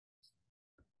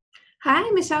Hi,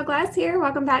 Michelle Glass here.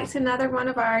 Welcome back to another one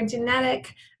of our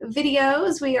genetic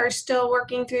videos. We are still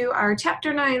working through our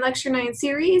Chapter 9, Lecture 9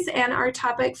 series, and our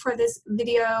topic for this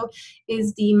video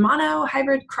is the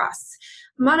monohybrid cross.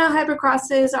 Monohybrid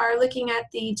crosses are looking at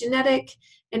the genetic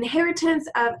inheritance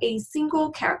of a single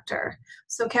character.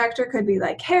 So character could be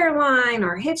like hairline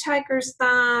or hitchhiker's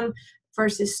thumb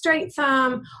versus straight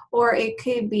thumb, or it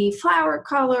could be flower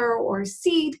color or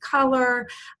seed color.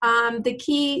 The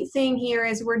key thing here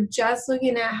is we're just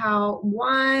looking at how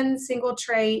one single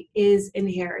trait is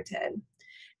inherited.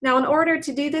 Now, in order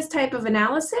to do this type of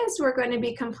analysis, we're going to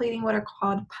be completing what are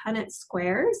called Punnett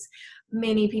squares.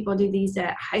 Many people do these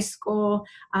at high school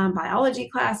biology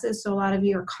classes, so a lot of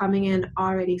you are coming in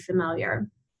already familiar.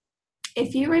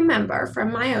 If you remember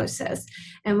from meiosis,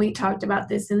 and we talked about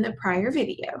this in the prior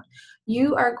video,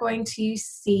 you are going to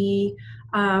see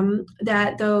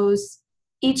that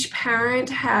each parent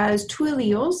has two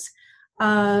alleles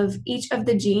of each of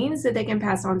the genes that they can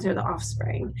pass on to the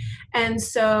offspring. And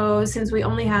so since we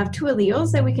only have two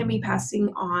alleles that we can be passing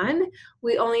on,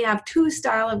 we only have two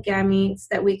style of gametes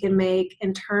that we can make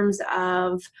in terms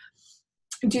of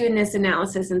doing this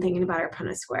analysis and thinking about our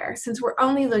Punnett square. Since we're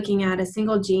only looking at a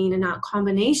single gene and not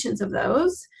combinations of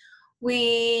those,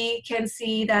 we can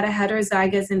see that a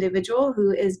heterozygous individual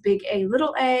who is big A,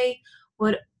 little a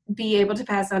would be able to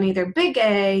pass on either big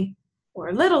A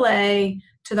or little a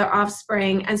to their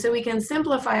offspring. And so we can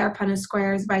simplify our Punnett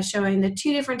squares by showing the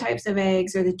two different types of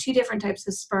eggs or the two different types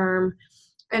of sperm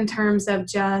in terms of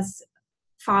just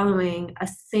following a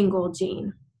single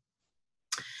gene.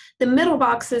 The middle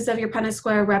boxes of your Punnett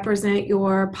square represent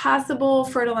your possible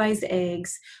fertilized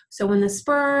eggs. So when the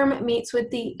sperm meets with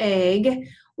the egg,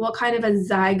 what kind of a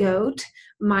zygote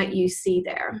might you see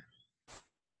there?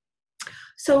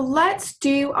 So let's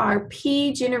do our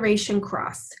P generation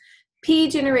cross. P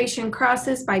generation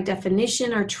crosses by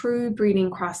definition are true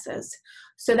breeding crosses.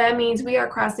 So that means we are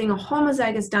crossing a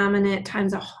homozygous dominant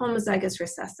times a homozygous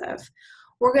recessive.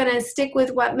 We're going to stick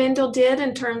with what Mendel did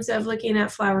in terms of looking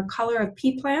at flower color of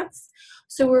pea plants.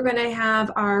 So we're going to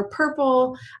have our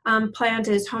purple plant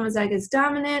as homozygous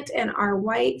dominant and our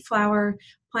white flower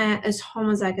plant as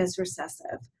homozygous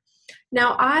recessive.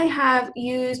 Now I have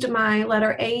used my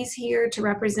letter A's here to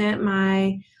represent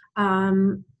my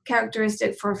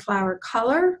characteristic for flower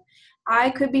color.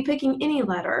 I could be picking any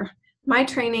letter. My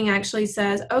training actually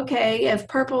says, okay, if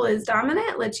purple is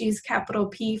dominant, let's use capital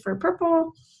P for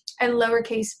purple and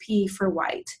lowercase p for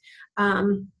white.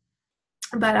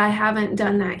 But I haven't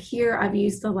done that here. I've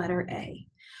used the letter A.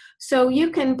 So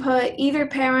you can put either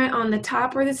parent on the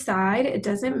top or the side. It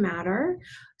doesn't matter.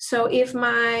 So if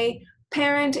my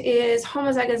parent is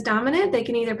homozygous dominant, they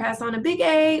can either pass on a big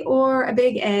A or a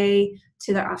big A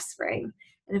to their offspring.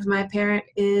 And if my parent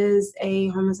is a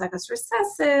homozygous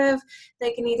recessive,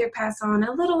 they can either pass on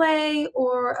a little a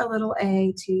or a little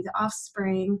a to the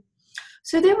offspring.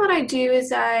 So then what I do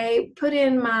is I put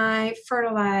in my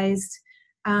fertilized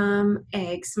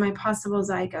eggs, my possible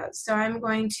zygotes. So I'm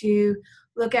going to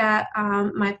look at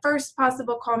my first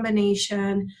possible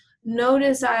combination.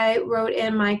 Notice I wrote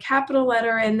in my capital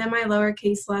letter and then my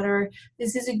lowercase letter.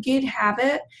 This is a good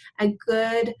habit, a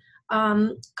good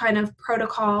kind of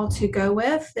protocol to go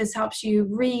with. This helps you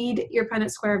read your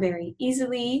Punnett square very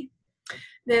easily.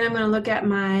 Then I'm going to look at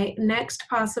my next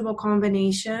possible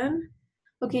combination.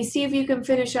 Okay, see if you can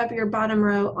finish up your bottom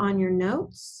row on your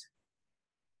notes.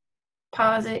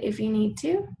 Pause it if you need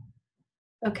to.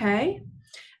 Okay,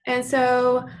 and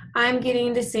so I'm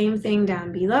getting the same thing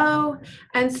down below.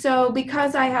 And so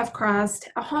because I have crossed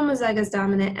a homozygous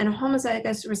dominant and a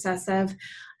homozygous recessive,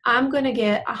 I'm going to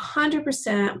get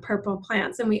 100% purple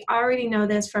plants. And we already know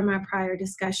this from our prior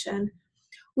discussion.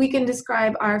 We can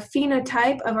describe our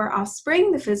phenotype of our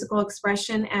offspring, the physical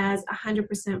expression, as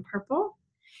 100% purple.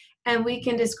 And we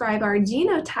can describe our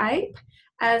genotype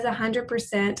as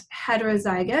 100%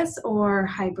 heterozygous or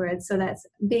hybrid. So that's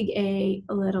big A,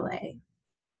 little a.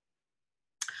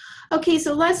 Okay,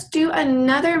 so let's do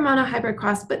another monohybrid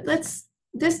cross, but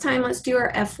this time let's do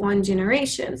our F1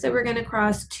 generation. So we're going to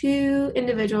cross two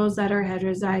individuals that are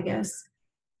heterozygous.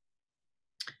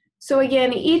 So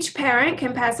again, each parent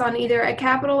can pass on either a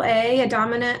capital A, a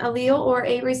dominant allele, or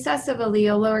a recessive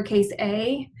allele, lowercase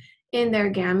a, in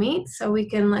their gametes. So we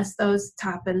can list those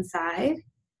top and side.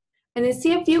 And then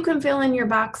see if you can fill in your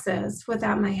boxes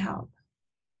without my help.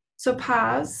 So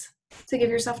pause to give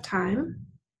yourself time.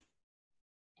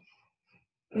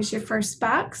 Here's your first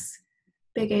box,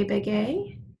 big A, big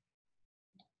A.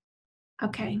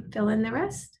 Okay, fill in the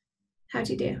rest. How'd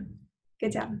you do?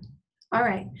 Good job. All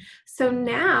right, so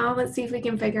now let's see if we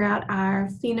can figure out our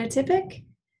phenotypic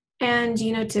and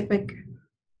genotypic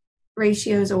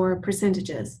ratios or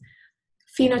percentages.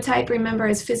 Phenotype, remember,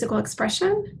 is physical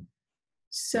expression.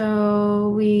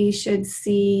 So we should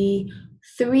see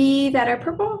 3 that are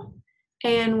purple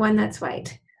and 1 that's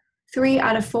white. 3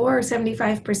 out of 4, or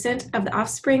 75% of the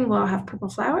offspring, will have purple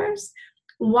flowers.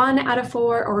 1 out of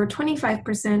 4, or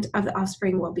 25% of the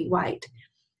offspring, will be white.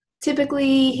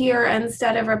 Typically here,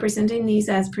 instead of representing these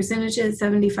as percentages,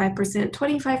 75%,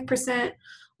 25%,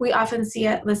 we often see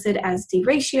it listed as the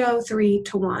ratio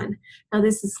 3:1. Now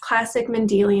this is classic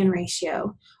Mendelian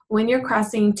ratio. When you're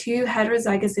crossing 2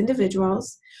 heterozygous individuals,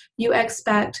 you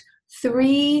expect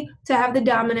 3 to have the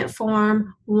dominant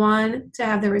form, 1 to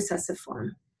have the recessive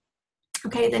form.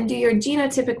 Okay, then do your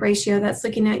genotypic ratio. That's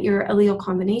looking at your allele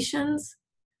combinations.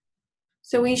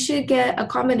 So we should get a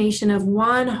combination of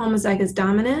 1 homozygous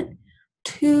dominant,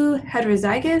 2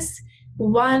 heterozygous,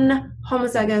 1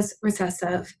 homozygous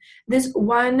recessive. This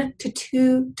 1 to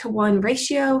 2 to 1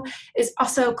 ratio is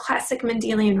also classic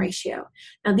Mendelian ratio.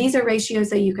 Now these are ratios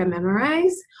that you can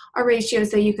memorize, or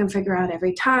ratios that you can figure out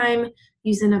every time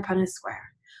using a Punnett square.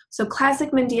 So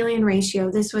classic Mendelian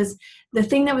ratio, this was the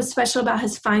thing that was special about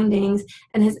his findings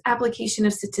and his application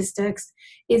of statistics,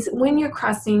 is when you're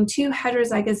crossing 2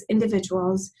 heterozygous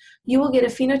individuals, you will get a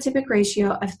phenotypic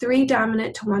ratio of 3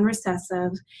 dominant to 1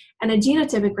 recessive and a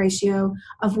genotypic ratio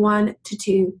of 1 to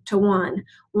 2 to 1.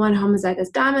 1 homozygous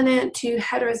dominant, 2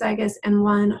 heterozygous, and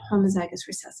 1 homozygous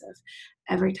recessive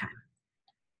every time.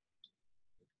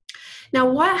 Now,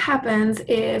 what happens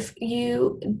if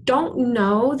you don't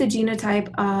know the genotype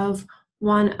of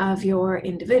one of your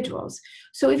individuals?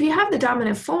 So if you have the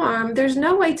dominant form, there's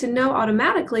no way to know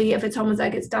automatically if it's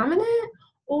homozygous dominant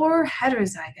or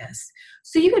heterozygous.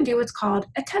 So you can do what's called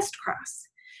a test cross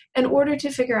in order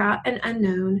to figure out an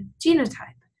unknown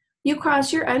genotype. You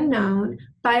cross your unknown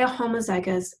by a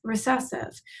homozygous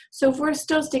recessive. So if we're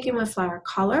still sticking with flower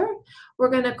color, we're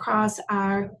going to cross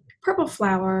our purple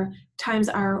flower times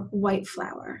our white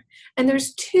flower. And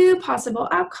there's 2 possible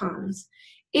outcomes.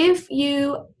 If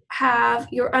you have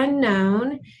your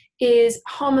unknown is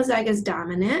homozygous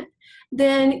dominant,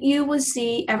 then you will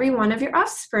see every one of your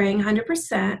offspring,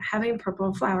 100%, having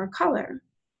purple flower color.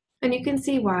 And you can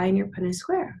see why in your Punnett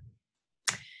square.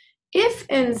 If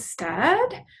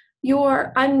instead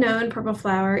your unknown purple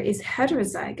flower is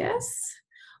heterozygous,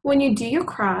 when you do your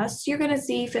cross, you're going to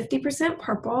see 50%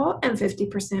 purple and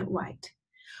 50% white.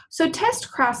 So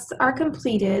test crosses are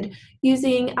completed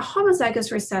using a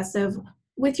homozygous recessive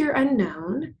with your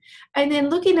unknown, and then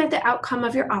looking at the outcome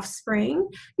of your offspring,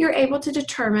 you're able to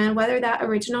determine whether that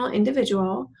original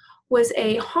individual was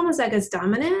a homozygous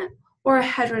dominant or a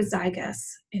heterozygous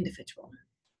individual.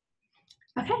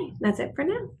 Okay, that's it for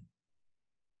now.